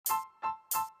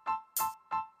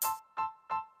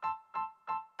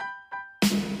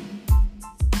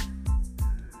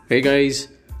Hey guys,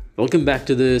 welcome back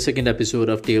to the second episode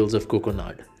of Tales of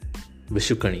Coconut.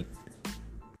 Vishu Kani.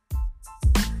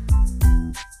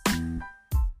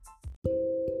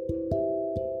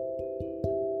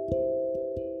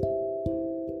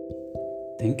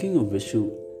 Thinking of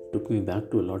Vishu took me back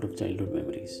to a lot of childhood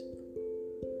memories.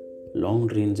 Long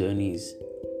train journeys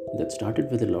that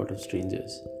started with a lot of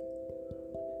strangers,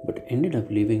 but ended up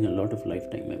leaving a lot of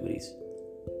lifetime memories.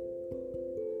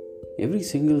 Every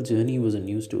single journey was a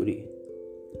new story.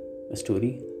 A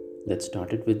story that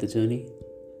started with the journey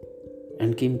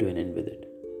and came to an end with it.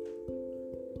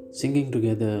 Singing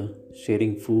together,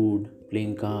 sharing food,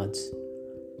 playing cards,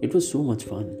 it was so much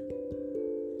fun.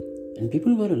 And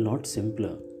people were a lot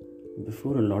simpler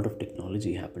before a lot of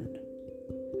technology happened.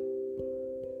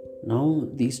 Now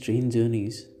these train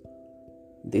journeys,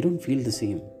 they don't feel the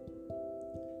same.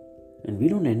 And we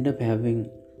don't end up having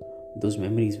those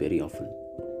memories very often.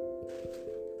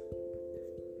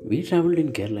 We traveled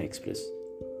in Kerala Express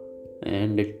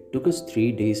and it took us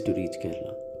 3 days to reach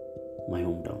Kerala, my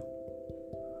hometown.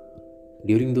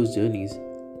 During those journeys,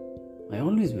 I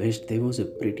always wished there was a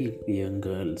pretty young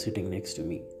girl sitting next to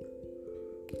me.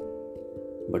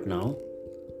 But now,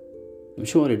 I'm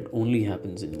sure it only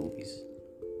happens in movies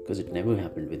because it never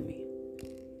happened with me,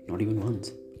 not even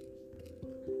once.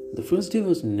 The first day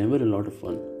was never a lot of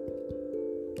fun.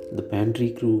 The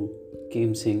pantry crew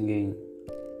came singing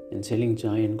and selling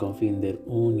chai and coffee in their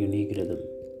own unique rhythm.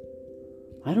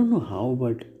 I don't know how,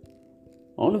 but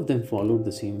all of them followed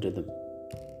the same rhythm.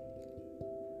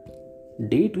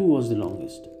 Day 2 was the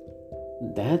longest.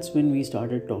 That's when we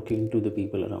started talking to the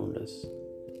people around us.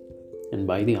 And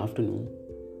by the afternoon,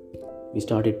 we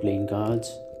started playing cards,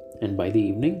 and by the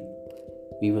evening,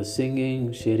 we were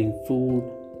singing, sharing food,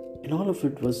 and all of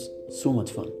it was so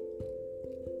much fun.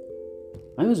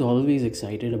 I was always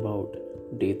excited about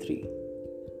day 3.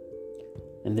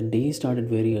 And the day started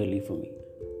very early for me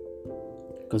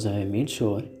because I made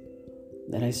sure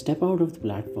that I step out of the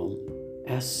platform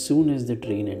as soon as the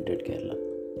train entered Kerala.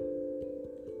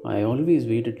 I always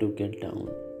waited to get down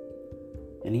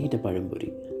and eat a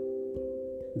padamburi.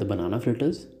 The banana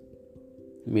fritters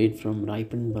made from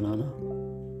ripened banana.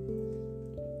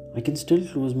 I can still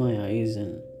close my eyes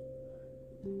and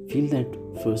feel that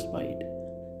first bite.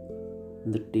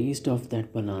 The taste of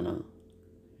that banana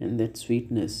and that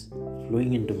sweetness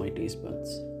flowing into my taste buds.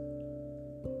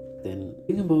 Then,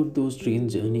 thinking about those train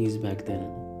journeys back then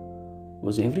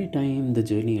was every time the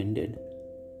journey ended,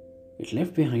 it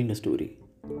left behind a story,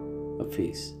 a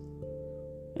face,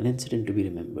 an incident to be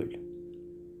remembered.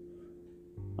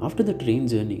 After the train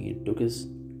journey, it took us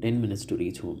 10 minutes to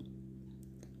reach home.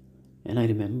 And I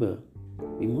remember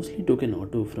we mostly took an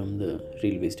auto from the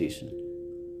railway station.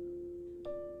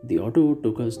 The auto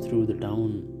took us through the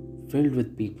town filled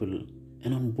with people,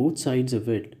 and on both sides of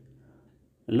it,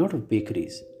 a lot of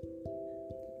bakeries.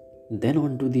 Then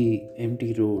onto the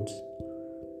empty roads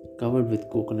covered with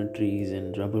coconut trees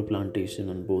and rubber plantation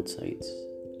on both sides.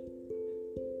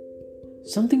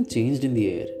 Something changed in the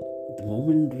air the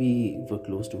moment we were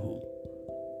close to home.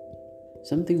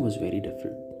 Something was very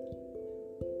different.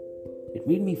 It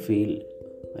made me feel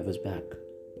I was back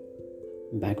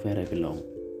where I belong.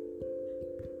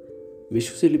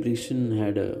 Vishu celebration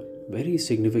had a very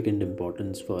significant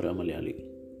importance for a Malayali.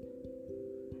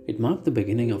 It marked the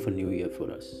beginning of a new year for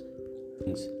us.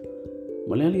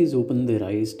 Malayalis opened their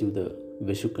eyes to the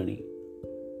Vishu Kani.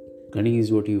 Kani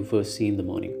is what you first see in the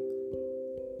morning.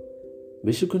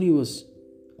 Vishu Kani was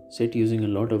set using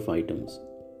a lot of items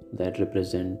that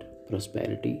represent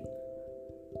prosperity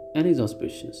and is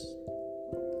auspicious.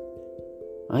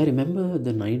 I remember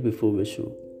the night before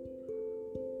Vishu,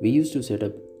 we used to set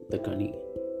up the Kani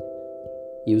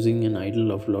using an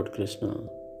idol of Lord Krishna,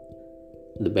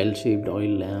 the bell-shaped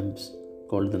oil lamps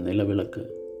called the Nelavilakku,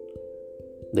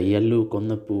 the yellow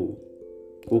konnappu,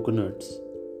 coconuts,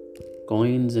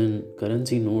 coins and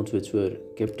currency notes which were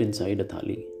kept inside a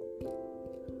thali.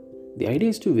 The idea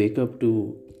is to wake up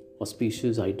to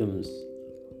auspicious items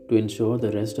to ensure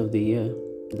the rest of the year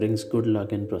brings good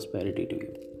luck and prosperity to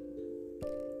you.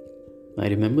 I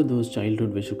remember those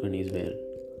childhood Vishukanis where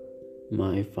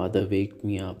my father waked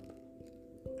me up,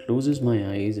 closes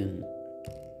my eyes and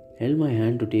held my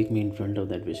hand to take me in front of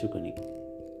that Vishukani,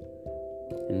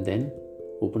 and then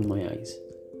opened my eyes.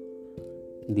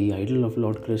 The idol of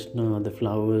Lord Krishna, the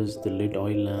flowers, the lit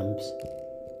oil lamps,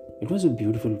 it was a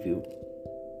beautiful view,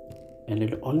 and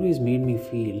it always made me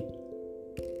feel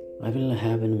I will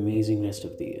have an amazing rest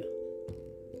of the year.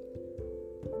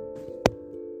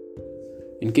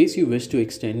 In case you wish to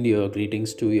extend your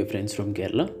greetings to your friends from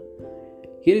Kerala,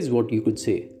 here is what you could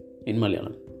say in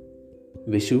Malayalam.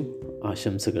 Vishu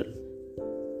Ashamsagal.